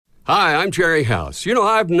Hi, I'm Jerry House. You know,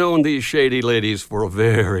 I've known these shady ladies for a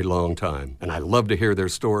very long time, and I love to hear their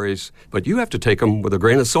stories, but you have to take them with a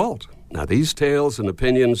grain of salt. Now, these tales and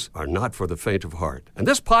opinions are not for the faint of heart, and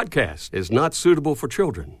this podcast is not suitable for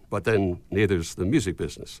children, but then neither's the music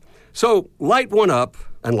business. So light one up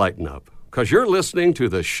and lighten up, because you're listening to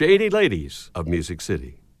the Shady Ladies of Music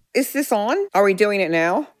City. Is this on? Are we doing it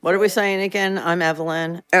now? What are we saying again? I'm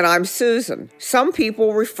Evelyn. And I'm Susan. Some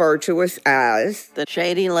people refer to us as the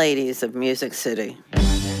Shady Ladies of Music City.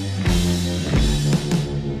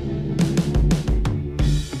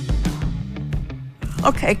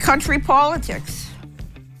 Okay, country politics.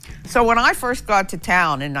 So when I first got to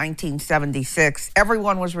town in 1976,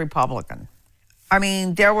 everyone was Republican. I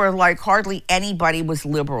mean, there were hardly anybody was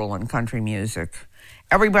liberal in country music.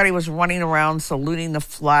 Everybody was running around saluting the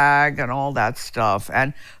flag and all that stuff.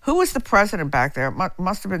 And who was the president back there? It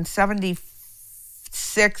must have been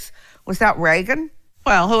 76. Was that Reagan?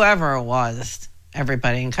 Well, whoever it was,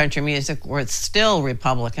 everybody in country music were still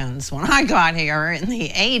Republicans when I got here in the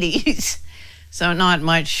 80s. So not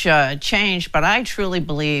much change, but I truly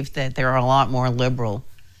believe that there are a lot more liberal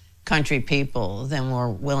country people than were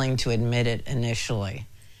willing to admit it initially.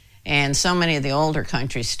 And so many of the older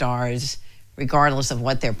country stars, regardless of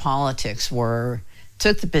what their politics were,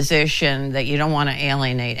 took the position that you don't want to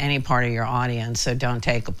alienate any part of your audience, so don't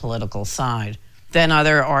take a political side. Then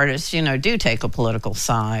other artists, do take a political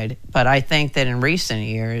side. But I think that in recent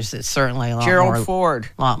years, it's certainly a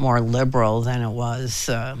lot more liberal than it was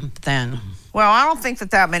then. Well, I don't think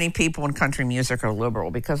that many people in country music are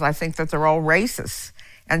liberal, because I think that they're all racist.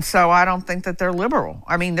 And so I don't think that they're liberal.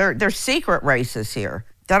 I mean, they're secret racists here.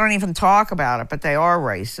 They don't even talk about it, but they are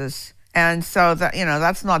racist. And so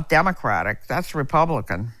that's not Democratic, that's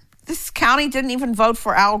Republican. This county didn't even vote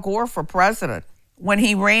for Al Gore for president when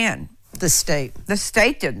he ran. The state. The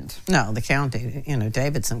state didn't. No, the county,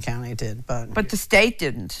 Davidson County did, but the state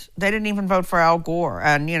didn't. They didn't even vote for Al Gore.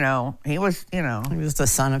 And, he was, He was the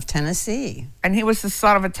son of Tennessee. And he was the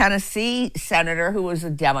son of a Tennessee senator who was a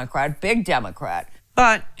Democrat, big Democrat.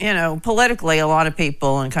 But, politically, a lot of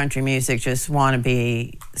people in country music just want to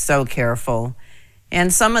be so careful.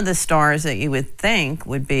 And some of the stars that you would think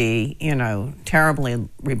would be, terribly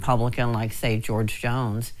Republican, like, say, George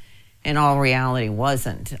Jones, in all reality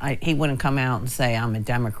wasn't. He wouldn't come out and say, I'm a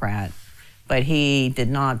Democrat. But he did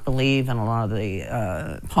not believe in a lot of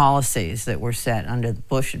the policies that were set under the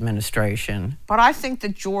Bush administration. But I think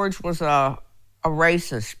that George was a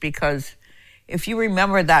racist, because if you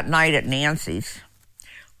remember that night at Nancy's,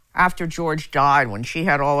 after George died, when she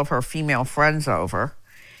had all of her female friends over,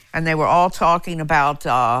 and they were all talking about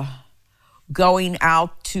going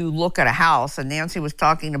out to look at a house, and Nancy was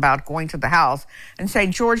talking about going to the house and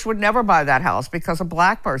saying George would never buy that house because a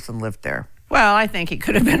black person lived there. Well, I think he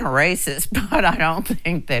could have been a racist, but I don't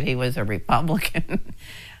think that he was a Republican.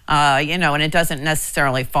 And it doesn't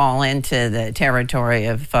necessarily fall into the territory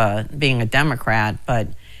of being a Democrat, but,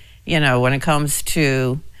 when it comes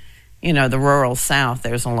to the rural South,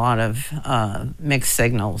 there's a lot of mixed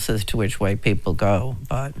signals as to which way people go.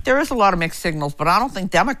 But there is a lot of mixed signals, but I don't think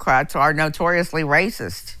Democrats are notoriously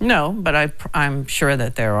racist. No, but I'm sure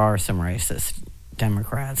that there are some racist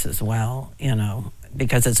Democrats as well,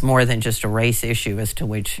 because it's more than just a race issue as to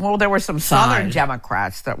which Well, there were some Southern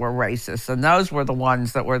Democrats that were racist, and those were the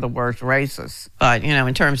ones that were the worst racists. But,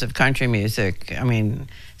 in terms of country music, I mean,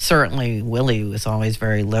 certainly Willie was always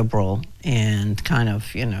very liberal and kind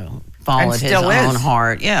of, followed his own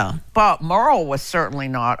heart. Yeah. But Merle was certainly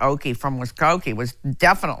not. Okie from Muskogee was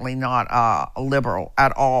definitely not a liberal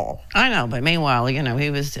at all. I know, but meanwhile, he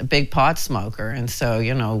was a big pot smoker. And so,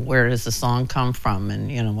 where does the song come from?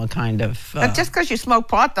 And, what kind of... But just because you smoke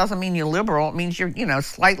pot doesn't mean you're liberal. It means you're,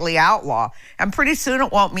 slightly outlaw. And pretty soon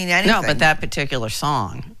it won't mean anything. No, but that particular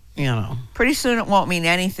song... Pretty soon it won't mean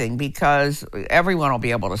anything, because everyone will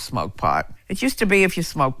be able to smoke pot. It used to be if you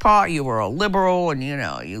smoked pot, you were a liberal, and,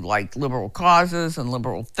 you liked liberal causes and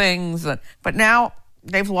liberal things. But now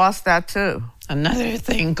they've lost that, too. Another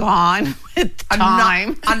thing gone with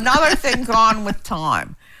time. Another thing gone with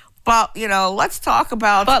time. But, let's talk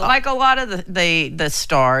about... But like a lot of the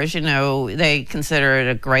stars, they consider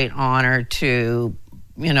it a great honor to,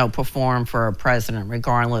 perform for a president,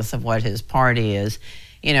 regardless of what his party is.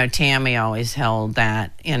 Tammy always held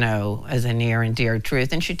that, as a near and dear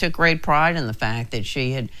truth. And she took great pride in the fact that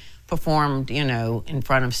she had performed, in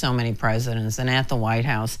front of so many presidents and at the White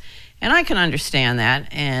House. And I can understand that.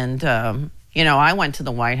 And, I went to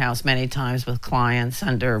the White House many times with clients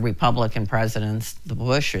under Republican presidents, the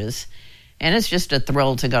Bushes. And it's just a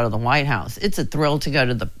thrill to go to the White House. It's a thrill to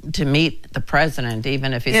go to meet the president,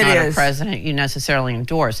 even if he's not a president you necessarily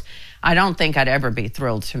endorse. I don't think I'd ever be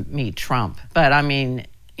thrilled to meet Trump. But I mean,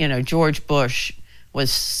 George Bush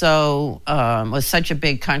was such a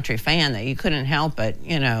big country fan that you couldn't help but,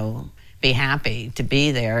 be happy to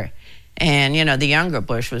be there. And, the younger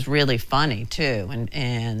Bush was really funny, too.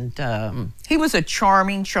 And he was a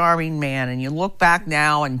charming, charming man. And you look back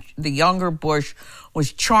now, and the younger Bush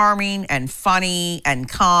was charming and funny and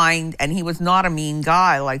kind. And he was not a mean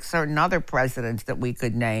guy like certain other presidents that we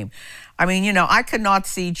could name. I mean, I could not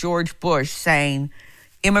see George Bush saying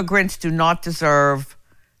immigrants do not deserve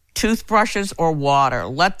toothbrushes or water.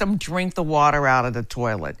 Let them drink the water out of the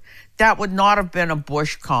toilet. That would not have been a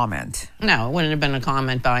Bush comment. No, it wouldn't have been a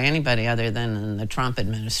comment by anybody other than in the Trump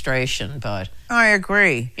administration. But I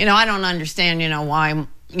agree. I don't understand, why,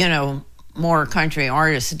 more country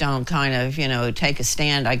artists don't kind of, take a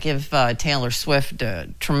stand. I give Taylor Swift a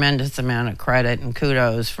tremendous amount of credit and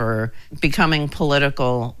kudos for becoming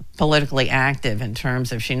politically active in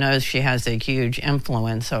terms of she knows she has a huge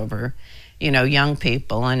influence over, young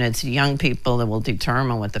people, and it's young people that will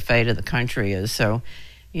determine what the fate of the country is. So,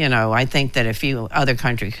 I think that a few other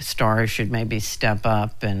country stars should maybe step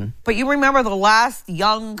up. But you remember the last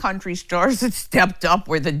young country stars that stepped up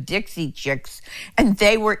were the Dixie Chicks, and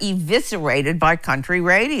they were eviscerated by country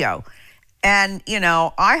radio. And,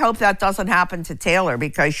 I hope that doesn't happen to Taylor,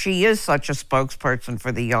 because she is such a spokesperson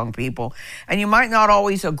for the young people. And you might not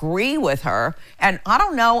always agree with her. And I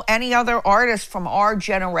don't know any other artist from our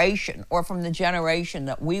generation or from the generation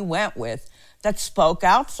that we went with that spoke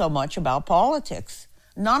out so much about politics.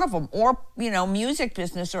 None of them, or, music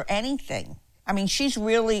business or anything. I mean, she's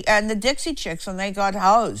really, and the Dixie Chicks, and they got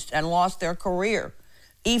hosed and lost their career.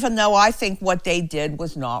 Even though I think what they did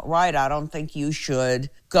was not right. I don't think you should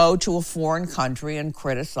go to a foreign country and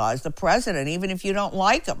criticize the president, even if you don't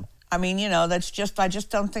like him. I mean, I just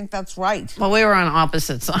don't think that's right. Well, we were on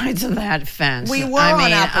opposite sides of that fence. We were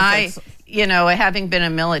on opposite sides. Having been a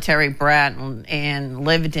military brat and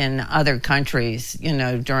lived in other countries,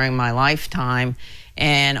 during my lifetime,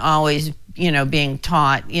 and always, being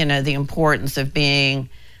taught, the importance of being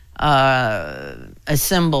a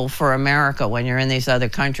symbol for America when you're in these other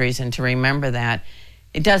countries, and to remember that,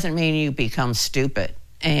 it doesn't mean you become stupid.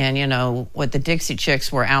 And, what the Dixie Chicks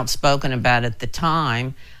were outspoken about at the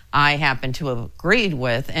time, I happen to have agreed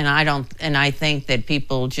with, and I think that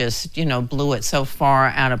people just, blew it so far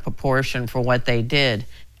out of proportion for what they did.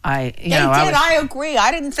 I agree.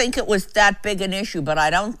 I didn't think it was that big an issue, but I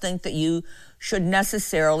don't think that you should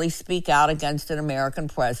necessarily speak out against an American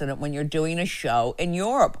president when you're doing a show in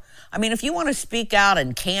Europe. I mean, if you want to speak out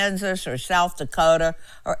in Kansas or South Dakota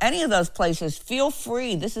or any of those places, feel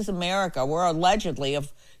free. This is America. We're allegedly a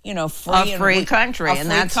free country.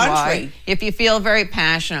 And that's why, if you feel very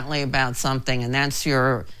passionately about something and that's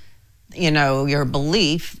your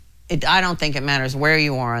belief, I don't think it matters where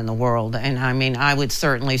you are in the world. And I mean, I would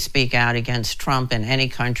certainly speak out against Trump in any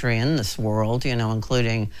country in this world,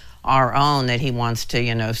 including our own, that he wants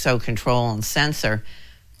to, so control and censor.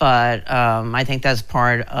 But I think that's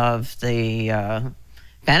part of the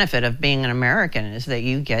benefit of being an American, is that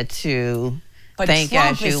you get to think as you want.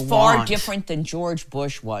 But Trump is far different than George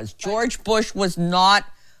Bush was. George Bush was not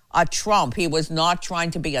a Trump. He was not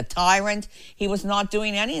trying to be a tyrant. He was not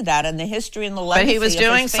doing any of that. And the history and the legacy of his family.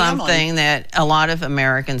 But he was doing something that a lot of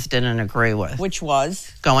Americans didn't agree with. Which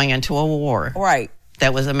was? Going into a war. Right.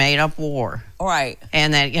 That was a made-up war. Right.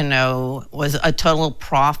 And that, was a total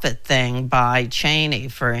profit thing by Cheney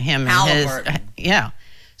for him Halliburton. And his... Yeah.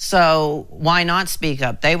 So why not speak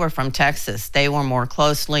up? They were from Texas. They were more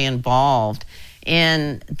closely involved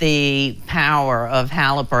in the power of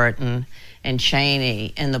Halliburton and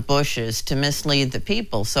Cheney and the Bushes to mislead the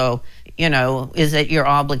people. So, is it your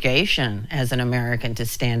obligation as an American to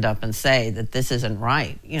stand up and say that this isn't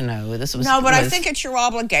right? I think it's your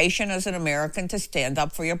obligation as an American to stand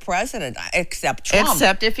up for your president, except Trump.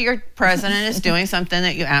 Except if your president is doing something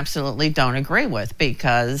that you absolutely don't agree with,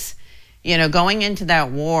 because, going into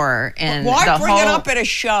that war and why bring it up at a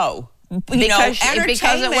show? Because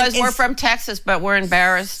we're from Texas, but we're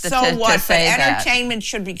embarrassed to say that. Entertainment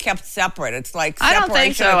should be kept separate. It's like I don't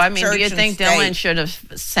think so. I mean, do you think state. Dylan should have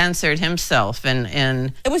censored himself?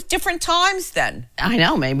 And it was different times then. I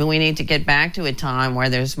know. Maybe we need to get back to a time where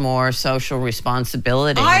there's more social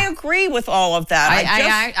responsibility. I agree with all of that.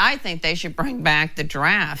 I think they should bring back the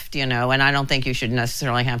draft. And I don't think you should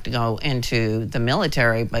necessarily have to go into the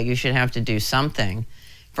military, but you should have to do something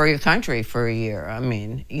for your country for a year. I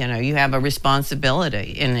mean, you have a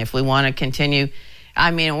responsibility. And if we want to continue,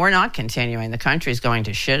 we're not continuing. The country's going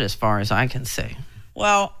to shit as far as I can see.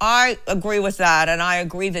 Well, I agree with that. And I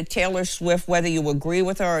agree that Taylor Swift, whether you agree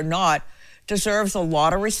with her or not, deserves a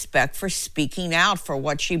lot of respect for speaking out for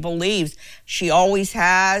what she believes. She always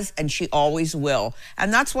has, and she always will.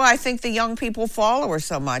 And that's why I think the young people follow her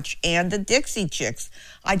so much, and the Dixie Chicks.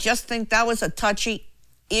 I just think that was a touchy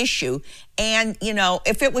issue. And, you know,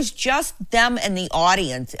 if it was just them and the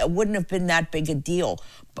audience, it wouldn't have been that big a deal.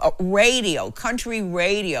 But radio, country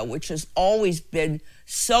radio, which has always been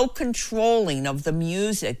so controlling of the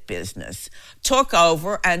music business, took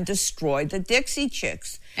over and destroyed the Dixie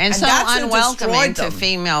Chicks. And so unwelcoming to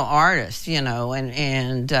female artists, you know,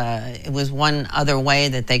 and it was one other way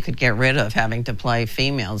that they could get rid of having to play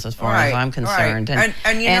females, as far as I'm concerned. Right.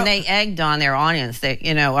 And they egged on their audience. They,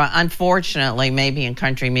 you know, unfortunately, maybe in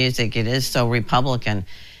country music, it is so Republican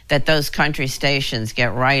that those country stations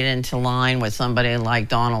get right into line with somebody like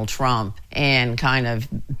Donald Trump and kind of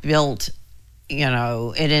built, you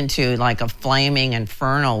know, it into like a flaming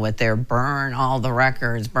inferno with their burn all the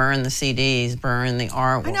records, burn the CDs, burn the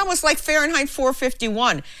artwork. I know, it was like Fahrenheit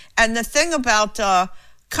 451. And the thing about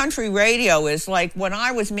country radio is, like, when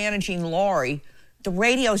I was managing Laurie, the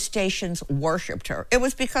radio stations worshipped her. It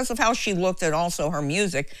was because of how she looked and also her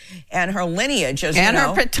music and her lineage, as and you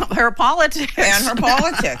know. her politics. And her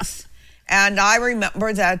politics. And I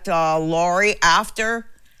remember that Laurie, after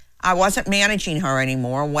I wasn't managing her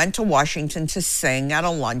anymore, went to Washington to sing at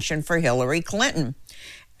a luncheon for Hillary Clinton.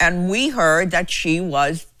 And we heard that she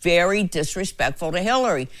was very disrespectful to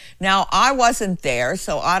Hillary. Now, I wasn't there,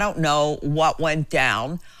 so I don't know what went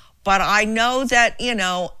down. But I know that, you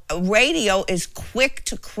know, radio is quick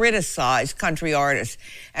to criticize country artists.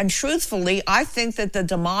 And truthfully, I think that the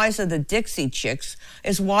demise of the Dixie Chicks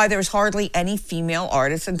is why there's hardly any female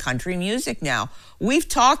artists in country music now. We've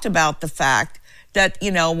talked about the fact that,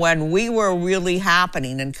 you know, when we were really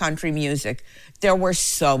happening in country music, there were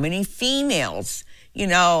so many females. You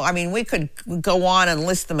know, I mean, we could go on and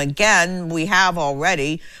list them again. We have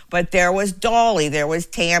already. But there was Dolly, there was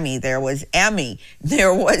Tammy, there was Emmy,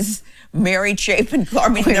 there was Mary Chapin. I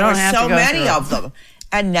mean, there were so many of them.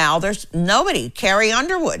 And now there's nobody. Carrie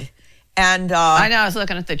Underwood. And I know, I was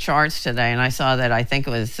looking at the charts today, and I saw that I think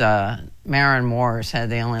it was Maren Morris had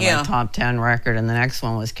the only top 10 record, and the next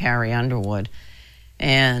one was Carrie Underwood.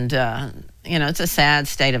 And, you know, it's a sad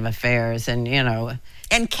state of affairs. And, you know...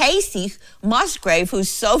 And Casey Musgrave, who's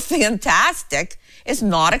so fantastic, is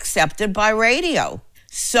not accepted by radio.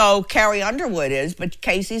 So Carrie Underwood is, but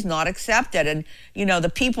Casey's not accepted. And, you know, the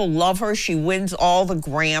people love her. She wins all the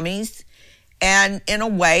Grammys. And in a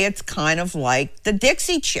way, it's kind of like the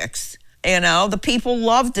Dixie Chicks. You know, the people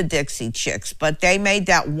loved the Dixie Chicks, but they made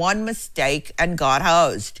that one mistake and got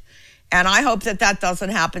hosed. And I hope that that doesn't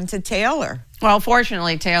happen to Taylor. Well,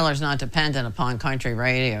 fortunately, Taylor's not dependent upon country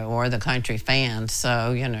radio or the country fans,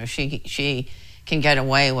 so, you know, she can get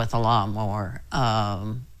away with a lot more.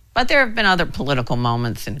 But there have been other political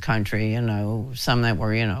moments in country, you know, some that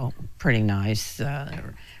were, you know, pretty nice.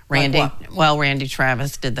 Randy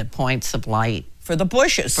Travis did the Points of Light. For the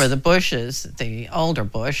Bushes. For the Bushes, the older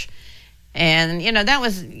Bush. And, you know, that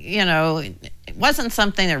was, you know, it wasn't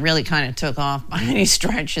something that really kind of took off by any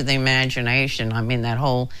stretch of the imagination. I mean, that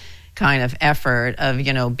whole kind of effort of,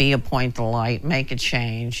 you know, be a point of light, make a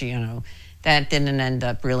change, you know, that didn't end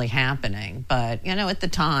up really happening. But, you know, at the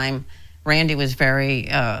time, Randy was very,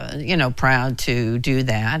 you know, proud to do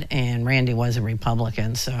that. And Randy was a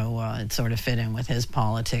Republican, so it sort of fit in with his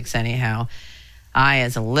politics anyhow. I,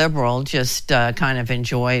 as a liberal, just kind of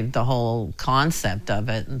enjoyed the whole concept of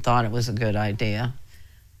it and thought it was a good idea.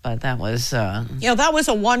 But that was... You know, that was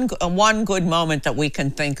a one good moment that we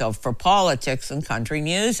can think of for politics and country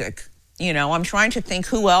music. You know, I'm trying to think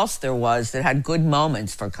who else there was that had good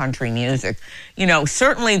moments for country music. You know,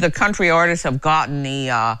 certainly the country artists have gotten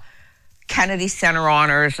the Kennedy Center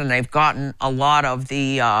honors, and they've gotten a lot of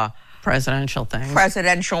the... presidential things.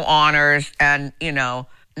 Presidential honors, and, you know...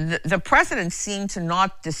 The president seemed to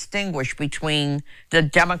not distinguish between the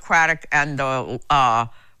Democratic and the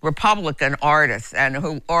Republican artists, and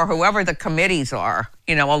whoever the committees are.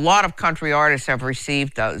 You know, a lot of country artists have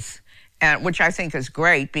received those, and which I think is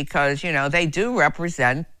great because, you know, they do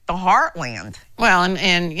represent the heartland. Well,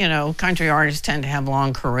 and you know, country artists tend to have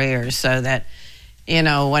long careers, so that, you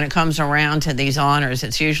know, when it comes around to these honors,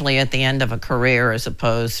 it's usually at the end of a career as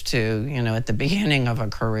opposed to, you know, at the beginning of a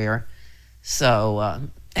career. So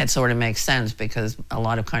that sort of makes sense because a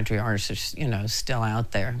lot of country artists are, you know, still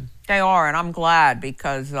out there. They are, and I'm glad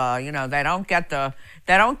because, you know, they don't get a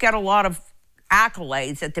lot of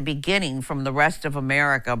accolades at the beginning from the rest of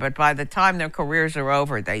America, but by the time their careers are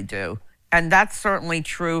over, they do. And that's certainly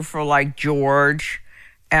true for, like, George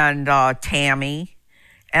and Tammy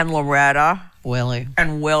and Loretta. Willie.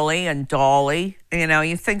 And Willie and Dolly. You know,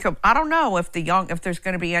 you think of, I don't know if there's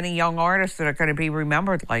going to be any young artists that are going to be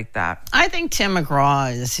remembered like that. I think Tim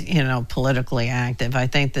McGraw is, politically active. I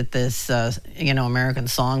think that this, American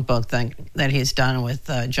Songbook thing that he's done with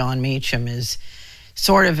John Meacham is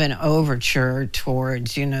sort of an overture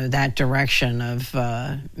towards, that direction of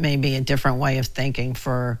maybe a different way of thinking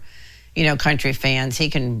for, country fans. He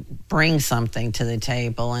can bring something to the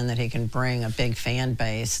table, and that he can bring a big fan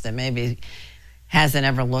base that maybe hasn't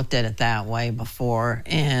ever looked at it that way before.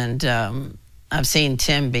 And I've seen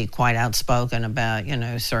Tim be quite outspoken about,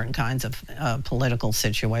 certain kinds of political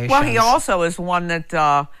situations. Well, he also is one that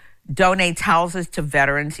donates houses to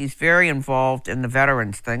veterans. He's very involved in the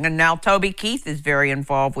veterans thing. And now Toby Keith is very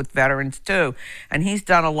involved with veterans, too. And he's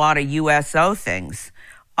done a lot of USO things.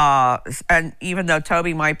 And even though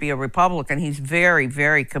Toby might be a Republican, he's very,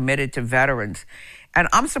 very committed to veterans. And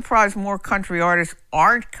I'm surprised more country artists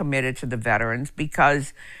aren't committed to the veterans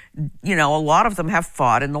because, a lot of them have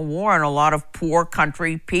fought in the war, and a lot of poor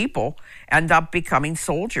country people end up becoming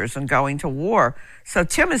soldiers and going to war. So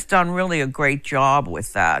Tim has done really a great job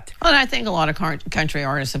with that. Well, and I think a lot of country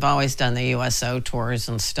artists have always done the USO tours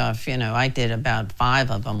and stuff. I did about 5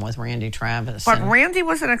 of them with Randy Travis. But Randy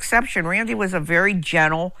was an exception. Randy was a very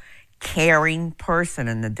gentle, caring person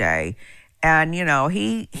in the day. And,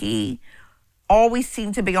 he always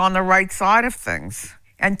seemed to be on the right side of things.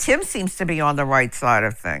 And Tim seems to be on the right side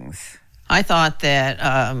of things. I thought that,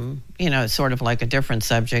 sort of like a different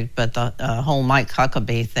subject, but the whole Mike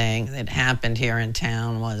Huckabee thing that happened here in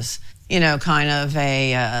town was, kind of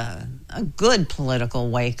a good political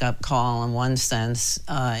wake-up call in one sense,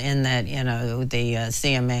 in that, the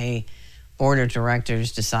CMA board of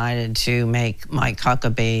directors decided to make Mike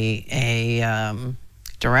Huckabee a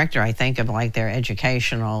director, I think, of like their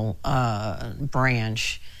educational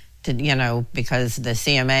branch, because the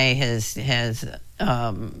CMA has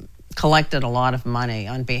collected a lot of money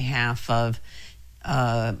on behalf of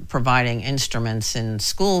providing instruments in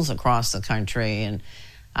schools across the country. And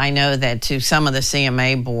I know that to some of the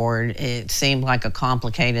CMA board, it seemed like a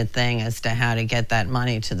complicated thing as to how to get that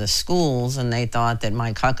money to the schools, and they thought that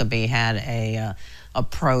Mike Huckabee had a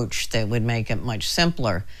approach that would make it much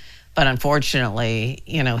simpler. But unfortunately,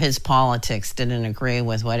 his politics didn't agree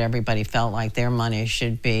with what everybody felt like their money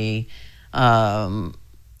should be. Well,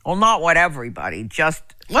 not what everybody, just...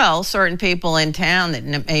 Well, certain people in town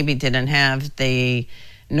that maybe didn't have the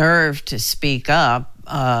nerve to speak up.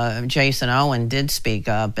 Jason Owen did speak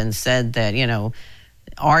up and said that,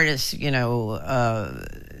 artists,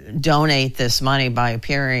 donate this money by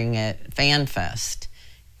appearing at FanFest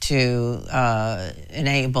to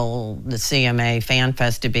enable the CMA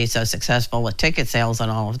FanFest to be so successful with ticket sales and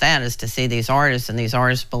all of that, is to see these artists, and these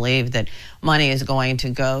artists believe that money is going to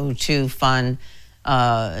go to fund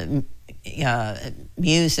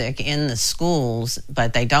music in the schools,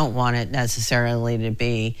 but they don't want it necessarily to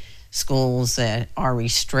be schools that are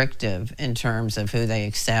restrictive in terms of who they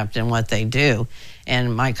accept and what they do.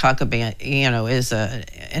 And Mike Huckabee, is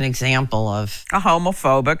an example of a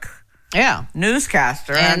homophobic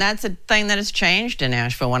newscaster. And that's a thing that has changed in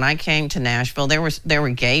Nashville. When I came to Nashville, there were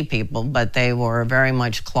gay people, but they were very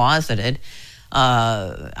much closeted.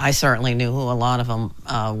 I certainly knew who a lot of them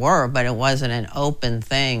were, but it wasn't an open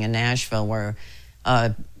thing in Nashville where,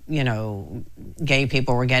 gay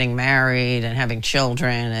people were getting married and having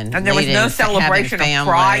children. And there was no celebration of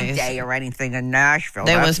Pride Day or anything in Nashville.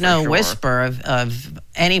 There was no whisper of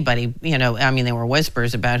anybody, there were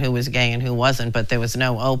whispers about who was gay and who wasn't, but there was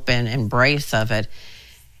no open embrace of it.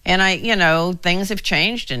 And things have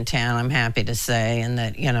changed in town, I'm happy to say, and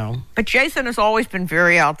that, But Jason has always been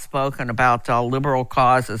very outspoken about liberal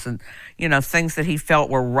causes and, things that he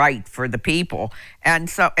felt were right for the people. And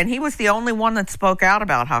he was the only one that spoke out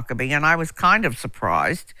about Huckabee, and I was kind of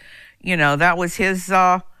surprised. That was his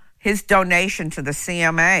donation to the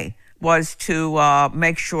CMA, was to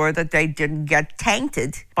make sure that they didn't get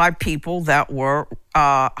tainted by people that were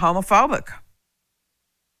homophobic.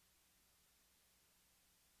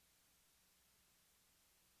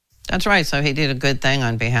 That's right. So he did a good thing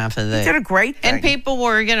on behalf of He did a great thing. And people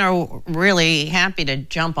were, really happy to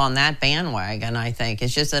jump on that bandwagon, I think.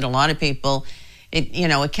 It's just that a lot of people,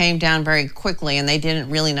 it came down very quickly, and they didn't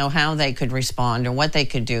really know how they could respond or what they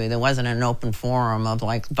could do. There wasn't an open forum of,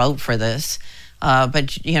 vote for this. But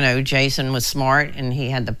Jason was smart, and he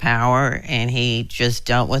had the power, and he just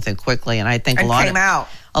dealt with it quickly. And I think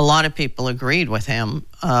a lot of people agreed with him.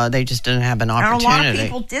 They just didn't have an opportunity. And a lot of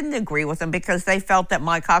people didn't agree with him because they felt that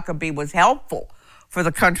Mike Huckabee was helpful for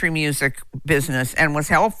the country music business and was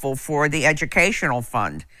helpful for the educational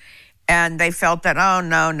fund. And they felt that, oh,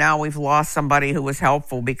 no, now we've lost somebody who was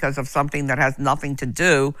helpful because of something that has nothing to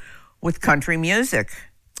do with country music.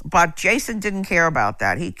 But Jason didn't care about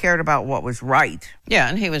that. He cared about what was right. Yeah,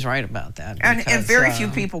 and he was right about that. And very few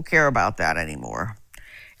people care about that anymore.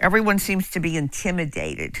 Everyone seems to be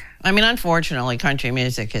intimidated. I mean, unfortunately, country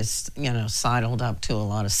music is, sidled up to a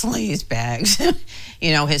lot of sleaze bags.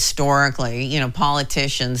 Historically,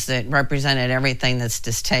 politicians that represented everything that's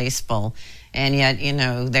distasteful. And yet,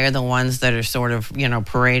 they're the ones that are sort of,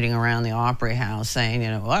 parading around the Opry House saying,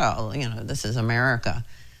 this is America.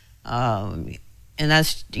 And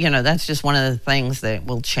that's just one of the things that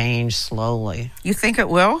will change slowly. You think it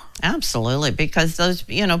will? Absolutely, because those,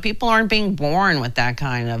 people aren't being born with that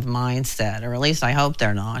kind of mindset, or at least I hope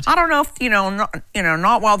they're not. I don't know if,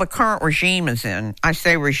 not while the current regime is in. I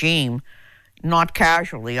say regime, not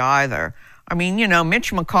casually either. I mean,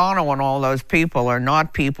 Mitch McConnell and all those people are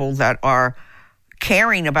not people that are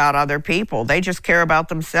caring about other people. They just care about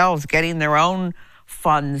themselves, getting their own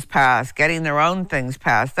funds passed, getting their own things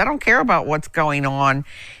passed. They don't care about what's going on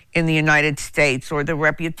in the United States or the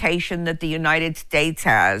reputation that the United States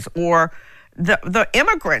has or the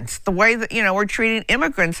immigrants, the way that, we're treating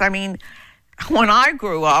immigrants. I mean, when I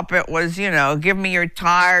grew up, it was, give me your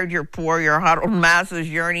tired, your poor, your huddled masses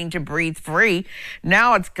yearning to breathe free.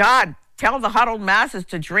 Now it's, God, tell the huddled masses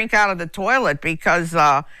to drink out of the toilet because,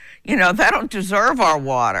 they don't deserve our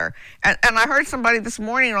water. And I heard somebody this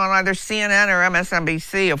morning on either CNN or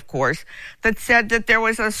MSNBC, of course, that said that there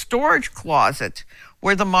was a storage closet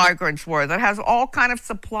where the migrants were that has all kind of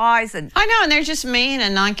supplies. And I know, and they're just mean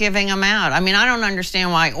and not giving them out. I mean, I don't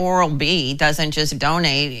understand why Oral-B doesn't just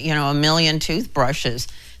donate, 1 million toothbrushes.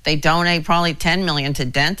 They donate probably 10 million to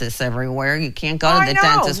dentists everywhere. You can't go to the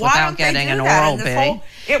dentist without getting an Oral-B.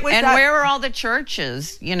 And where are all the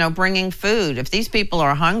churches, bringing food? If these people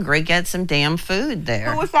are hungry, get some damn food there.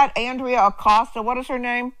 Who was that? Andrea Acosta? What is her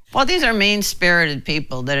name? Well, these are mean-spirited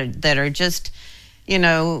people that are just,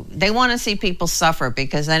 they want to see people suffer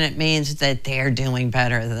because then it means that they're doing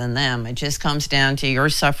better than them. It just comes down to your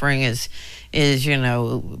suffering is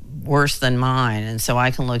worse than mine, and so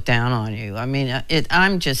I can look down on you. I mean,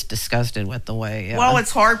 I'm just disgusted with the way well,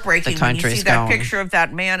 it's heartbreaking when you see that picture of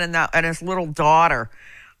that man and his little daughter.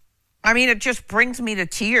 I mean, it just brings me to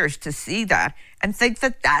tears to see that and think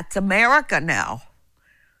that that's America now.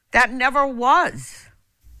 That never was.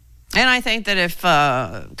 And I think that if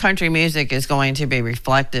country music is going to be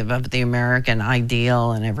reflective of the American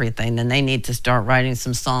ideal and everything, then they need to start writing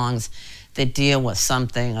some songs that deal with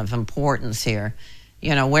something of importance here.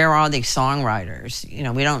 Where are these songwriters?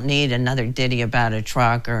 We don't need another ditty about a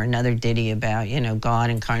truck or another ditty about, God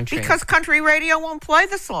and country. Because country radio won't play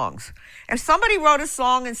the songs. If somebody wrote a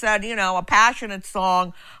song and said, a passionate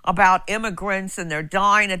song about immigrants and they're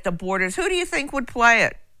dying at the borders, who do you think would play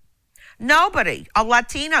it? Nobody. A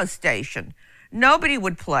Latino station. Nobody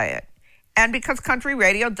would play it. And because country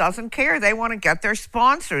radio doesn't care, they want to get their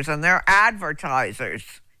sponsors and their advertisers.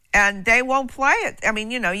 And they won't play it. I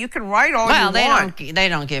mean, you can write all you want. Well, they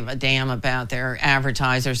don't give a damn about their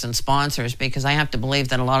advertisers and sponsors because I have to believe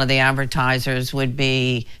that a lot of the advertisers would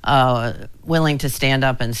be willing to stand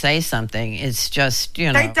up and say something. It's just,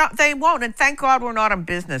 They won't. And thank God we're not in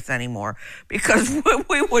business anymore because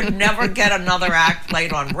we would never get another act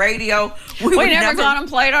played on radio. We never got them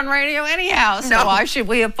played on radio anyhow, so why should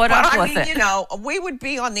we have put up with it? We would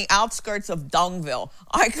be on the outskirts of Dungville,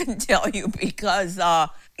 I can tell you, because...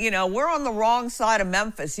 we're on the wrong side of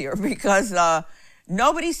Memphis here because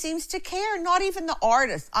nobody seems to care, not even the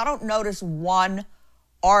artists. I don't notice one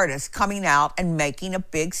artist coming out and making a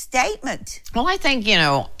big statement. Well, I think,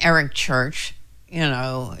 Eric Church,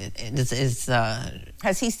 is...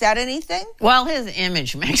 Has he said anything? Well, his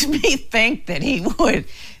image makes me think that he would,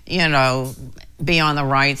 be on the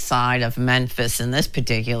right side of Memphis in this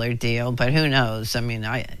particular deal, but who knows? I mean,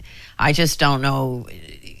 I just don't know...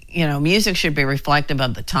 music should be reflective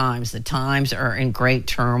of the times. The times are in great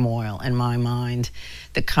turmoil in my mind.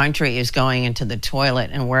 The country is going into the toilet,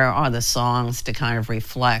 and where are the songs to kind of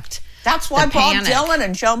reflect? That's why Bob Dylan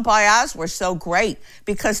and Joan Baez were so great,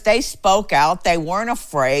 because they spoke out. They weren't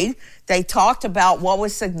afraid. They talked about what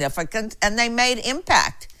was significant, and they made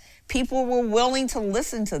impact. People were willing to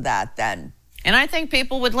listen to that then. And I think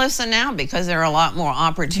people would listen now because there are a lot more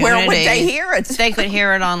opportunities. Where would they hear it? They could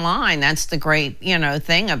hear it online. That's the great,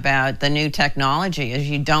 thing about the new technology is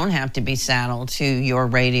you don't have to be saddled to your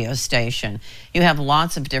radio station. You have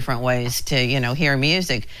lots of different ways to, hear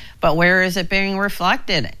music. But where is it being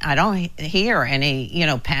reflected? I don't hear any,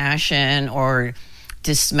 passion or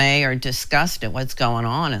dismay or disgust at what's going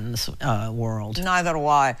on in this world. Neither do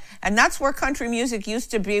I. And that's where country music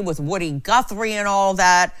used to be with Woody Guthrie and all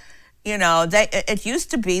that. It used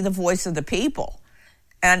to be the voice of the people.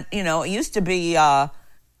 And, it used to be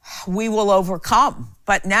we will overcome.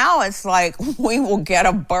 But now it's like we will get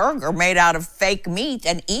a burger made out of fake meat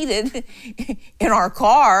and eat it in our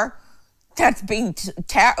car that's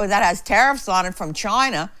that has tariffs on it from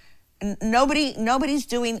China. And nobody's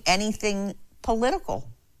doing anything political.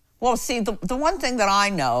 Well, see, the one thing that I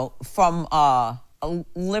know from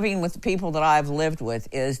living with the people that I've lived with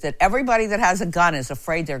is that everybody that has a gun is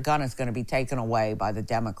afraid their gun is going to be taken away by the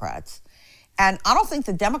Democrats. And I don't think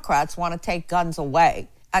the Democrats want to take guns away.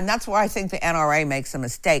 And that's where I think the NRA makes a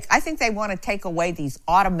mistake. I think they want to take away these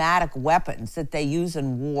automatic weapons that they use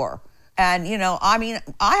in war. And,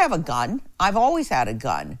 I have a gun. I've always had a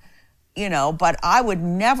gun, but I would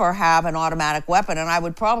never have an automatic weapon. And I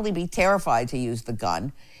would probably be terrified to use the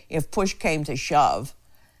gun if push came to shove.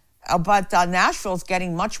 But Nashville's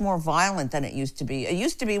getting much more violent than it used to be. It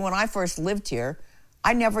used to be when I first lived here,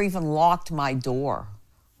 I never even locked my door.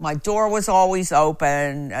 My door was always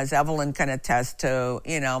open, as Evelyn can attest to,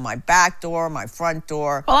 my back door, my front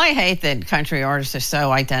door. Well, I hate that country artists are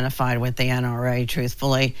so identified with the NRA,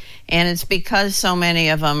 truthfully. And it's because so many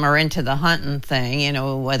of them are into the hunting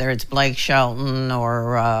thing, whether it's Blake Shelton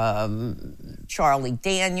or Charlie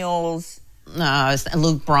Daniels,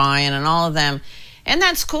 Luke Bryan and all of them. And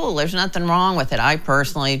that's cool. There's nothing wrong with it. I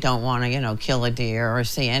personally don't want to, kill a deer or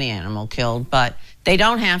see any animal killed, but they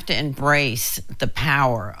don't have to embrace the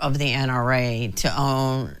power of the NRA to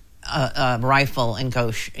own a rifle and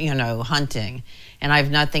go, hunting. And I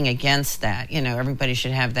have nothing against that. Everybody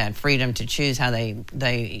should have that freedom to choose how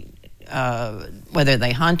they whether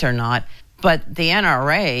they hunt or not. But the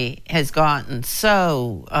NRA has gotten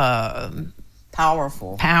so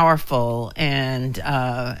powerful and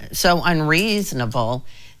so unreasonable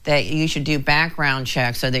that you should do background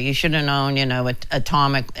checks, so that you shouldn't own,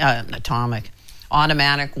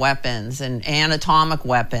 automatic weapons and atomic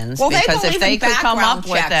weapons. Well, because if they could come up checks.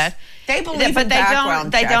 with that, they believe in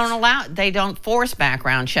background checks. They don't force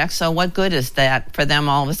background checks. So what good is that for them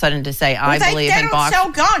all of a sudden to say, I believe in box? They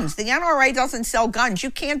don't sell guns. The NRA doesn't sell guns.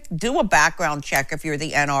 You can't do a background check if you're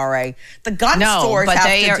the NRA. The gun stores have to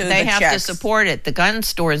do the checks. They have to support it. The gun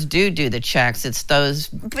stores do the checks. It's those.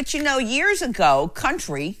 But years ago,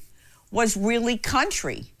 country was really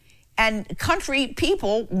country. And country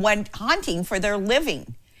people went hunting for their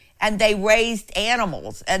living, and they raised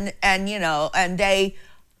animals, and they,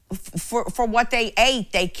 for what they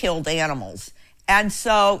ate, they killed animals. And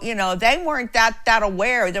so, they weren't that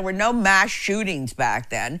aware. There were no mass shootings back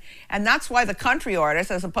then. And that's why the country artists,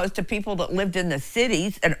 as opposed to people that lived in the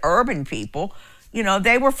cities and urban people,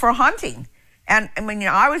 they were for hunting. And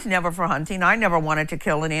I was never for hunting. I never wanted to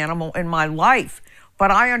kill an animal in my life. But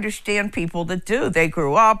I understand people that do. They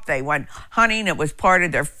grew up, they went hunting. It was part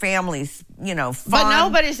of their family's, fun. But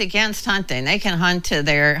nobody's against hunting. They can hunt to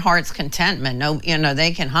their heart's contentment.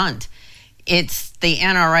 They can hunt. It's the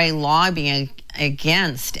NRA lobbying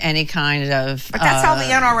against any kind of. But that's how the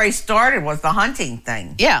NRA started, was the hunting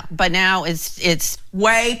thing. Yeah, but now it's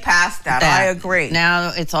way past that. I agree.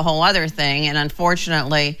 Now it's a whole other thing, and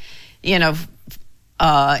unfortunately,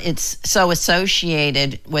 it's so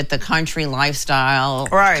associated with the country lifestyle,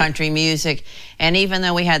 right. Country music. And even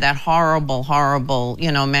though we had that horrible,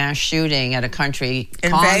 mass shooting at a country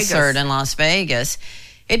concert in Las Vegas,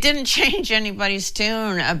 it didn't change anybody's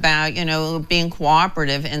tune about, being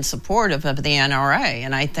cooperative and supportive of the NRA.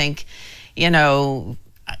 And I think,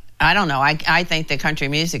 I don't know. I think that country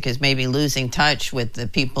music is maybe losing touch with the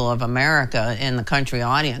people of America in the country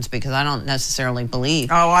audience, because I don't necessarily believe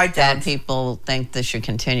that people think this should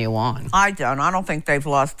continue on. I don't. I don't think they've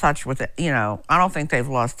lost touch with it. I don't think they've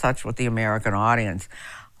lost touch with the American audience.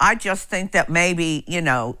 I just think that maybe,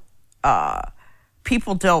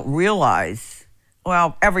 people don't realize.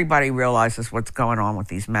 Well, everybody realizes what's going on with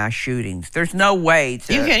these mass shootings. There's no way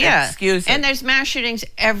to excuse it. And there's mass shootings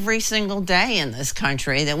every single day in this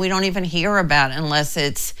country that we don't even hear about unless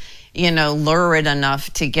it's, lurid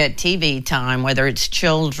enough to get TV time, whether it's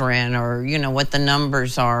children or, what the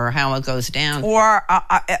numbers are or how it goes down. Or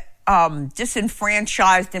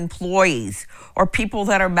disenfranchised employees or people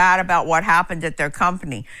that are mad about what happened at their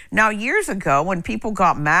company. Now, years ago, when people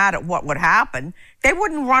got mad at what would happen, they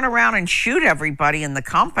wouldn't run around and shoot everybody in the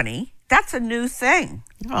company. That's a new thing.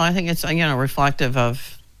 Well, I think it's, reflective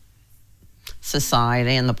of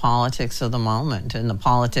society and the politics of the moment and the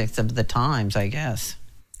politics of the times, I guess.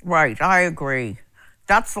 Right, I agree.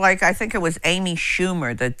 That's like, I think it was Amy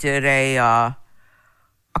Schumer that did a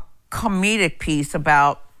comedic piece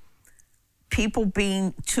about people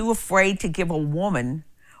being too afraid to give a woman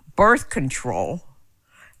birth control.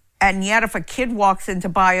 And yet if a kid walks in to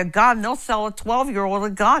buy a gun, they'll sell a 12-year-old a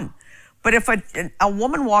gun. But if a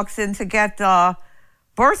woman walks in to get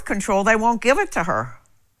birth control, they won't give it to her.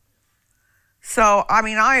 So, I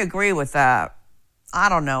mean, I agree with that. I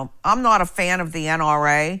don't know. I'm not a fan of the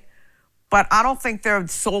NRA, but I don't think they're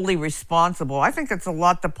solely responsible. I think it's a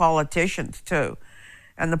lot the politicians, too,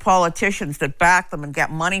 and the politicians that back them and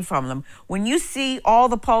get money from them. When you see all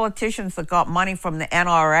the politicians that got money from the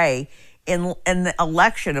NRA in the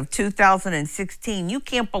election of 2016, you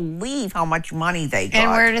can't believe how much money they got.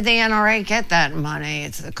 And where did the NRA get that money?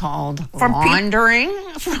 It's called laundering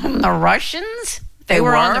from the Russians. They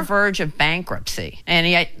were on the verge of bankruptcy, and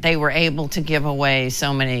yet they were able to give away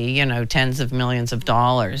so many, tens of millions of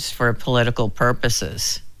dollars for political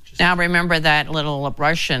purposes. Now, remember that little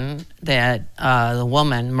Russian, that the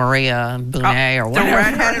woman, Maria Bunet, or whatever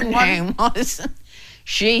her name was?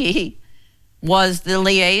 She was the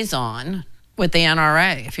liaison with the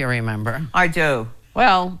NRA, if you remember. I do.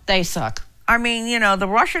 Well, they suck. I mean, the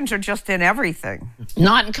Russians are just in everything.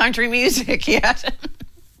 Not in country music yet.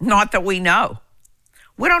 Not that we know.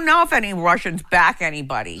 We don't know if any Russians back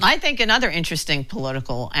anybody. I think another interesting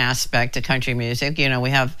political aspect to country music,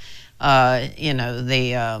 we have,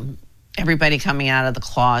 everybody coming out of the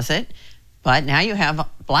closet, but now you have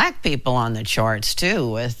black people on the charts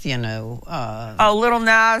too, with Lil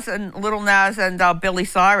Nas and Billy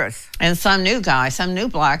Cyrus, and some new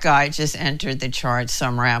black guy just entered the charts.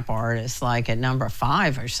 Some rap artist, like at number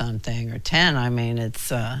 5 or something, or 10. I mean,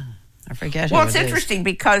 it's I forget. Well, it's interesting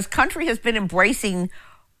because country has been embracing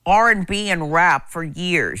R&B and rap for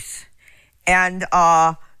years, and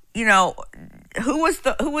who was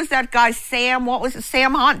that guy? Sam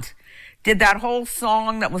Hunt did that whole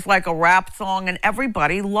song that was like a rap song, and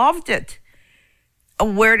everybody loved it.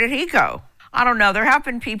 Where did he go? I don't know. There have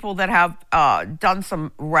been people that have done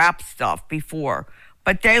some rap stuff before,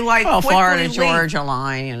 but they Florida Georgia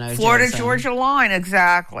Line, Florida Georgia Line,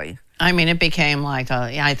 exactly. I mean, it became like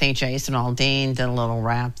I think Jason Aldean did a little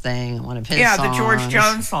rap thing, one of his songs. The George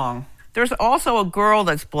Jones song. There's also a girl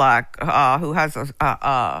that's black who has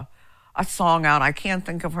a song out. I can't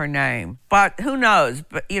think of her name, but who knows?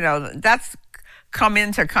 But that's come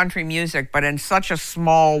into country music, but in such a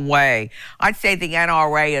small way. I'd say the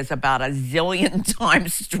NRA is about a zillion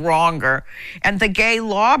times stronger, and the gay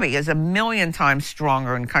lobby is a million times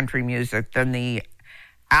stronger in country music than the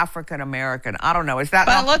African American. I don't know. Is that?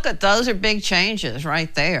 But look, those are big changes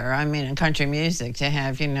right there. I mean, in country music, to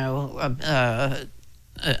have a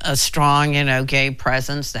strong, gay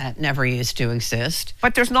presence that never used to exist.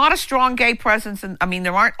 But there's not a strong gay presence.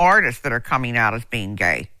 There aren't artists that are coming out as being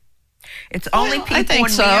gay. It's only people I think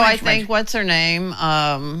in so. management. I think, what's her name?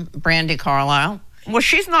 Brandi Carlile. Well,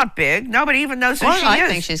 she's not big. Nobody even knows who she is. I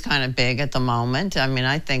think she's kind of big at the moment. I mean,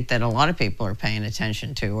 I think that a lot of people are paying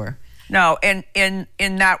attention to her. No, in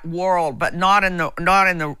that world, but not in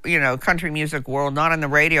the country music world, not in the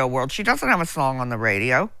radio world. She doesn't have a song on the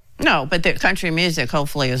radio. No, but the country music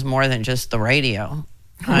hopefully is more than just the radio.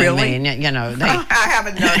 Really? I mean, I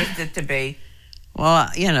haven't noticed it to be. Well,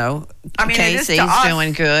 Casey's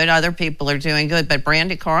doing good. Other people are doing good, but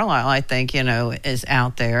Brandi Carlile, I think, is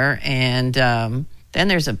out there, and then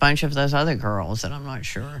there's a bunch of those other girls that I'm not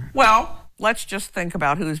sure. Well, let's just think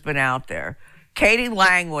about who's been out there. Katie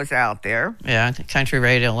Lang was out there. Yeah, country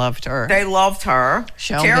radio loved her. They loved her.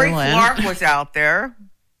 Terry Clark was out there.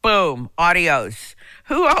 Boom, adios.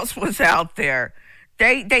 Who else was out there?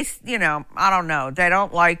 They I don't know. They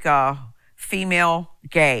don't like female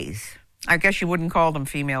gays. I guess you wouldn't call them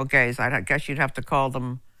female gays. I guess you'd have to call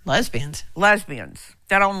them lesbians. They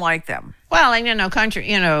don't like them. Well, and country,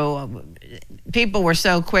 people were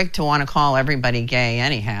so quick to want to call everybody gay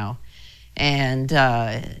anyhow. And,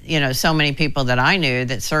 so many people that I knew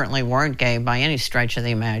that certainly weren't gay by any stretch of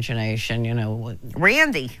the imagination,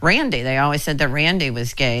 Randy. They always said that Randy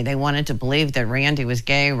was gay. They wanted to believe that Randy was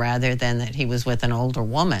gay rather than that he was with an older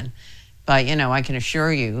woman. But, I can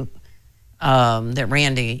assure you that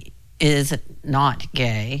Randy is not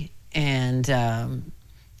gay. And,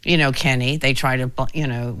 Kenny, they try to,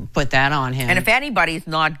 put that on him. And if anybody's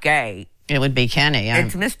not gay, it would be Kenny.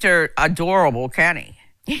 It's Mr. Adorable Kenny.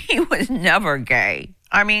 He was never gay.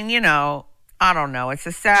 I mean, I don't know. It's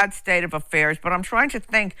a sad state of affairs, but I'm trying to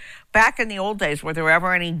think, back in the old days, were there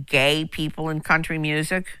ever any gay people in country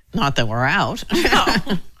music? Not that we're out.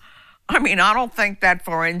 No. I mean, I don't think that,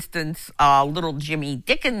 for instance, little Jimmy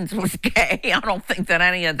Dickens was gay. I don't think that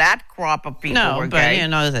any of that crop of people were gay.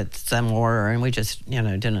 No, but that some were, and we just,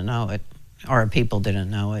 didn't know it. Or people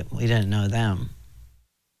didn't know it. We didn't know them.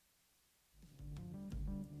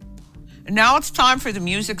 Now it's time for the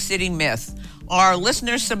Music City Myth. Our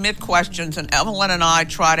listeners submit questions, and Evelyn and I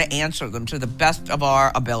try to answer them to the best of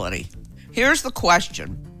our ability. Here's the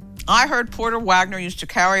question. I heard Porter Wagoner used to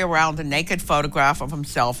carry around a naked photograph of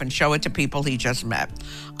himself and show it to people he just met.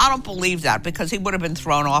 I don't believe that, because he would have been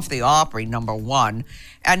thrown off the Opry, number one.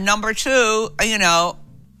 And number two, I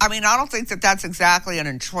don't think that that's exactly an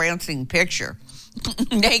entrancing picture.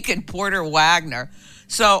 Naked Porter Wagoner.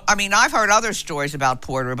 So, I've heard other stories about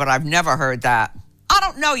Porter, but I've never heard that. I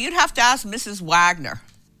don't know. You'd have to ask Mrs. Wagner.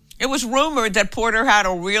 It was rumored that Porter had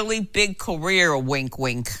a really big career, wink,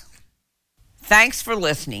 wink. Thanks for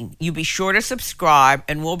listening. You be sure to subscribe,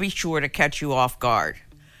 and we'll be sure to catch you off guard.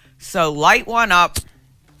 So light one up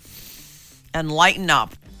and lighten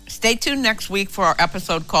up. Stay tuned next week for our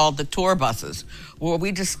episode called The Tour Buses, where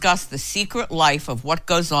we discuss the secret life of what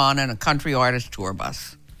goes on in a country artist tour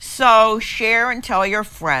bus. So share and tell your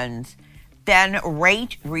friends. Then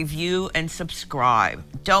rate, review, and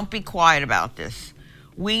subscribe. Don't be quiet about this.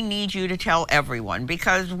 We need you to tell everyone,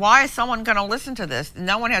 because why is someone going to listen to this?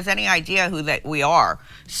 No one has any idea who that we are.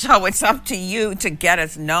 So it's up to you to get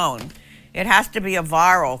us known. It has to be a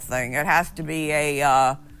viral thing. It has to be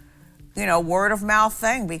a, word of mouth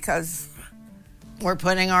thing, because we're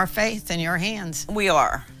putting our faith in your hands. We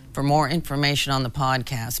are. For more information on the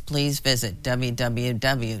podcast, please visit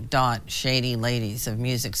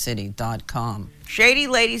www.shadyladiesofmusiccity.com. Shady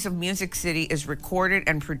Ladies of Music City is recorded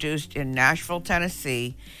and produced in Nashville,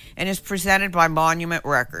 Tennessee, and is presented by Monument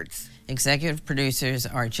Records. Executive producers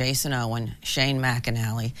are Jason Owen, Shane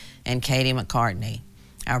McAnally, and Katie McCartney.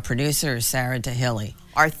 Our producer is Sarah DeHilly.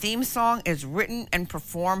 Our theme song is written and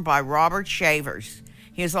performed by Robert Shavers.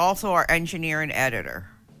 He is also our engineer and editor.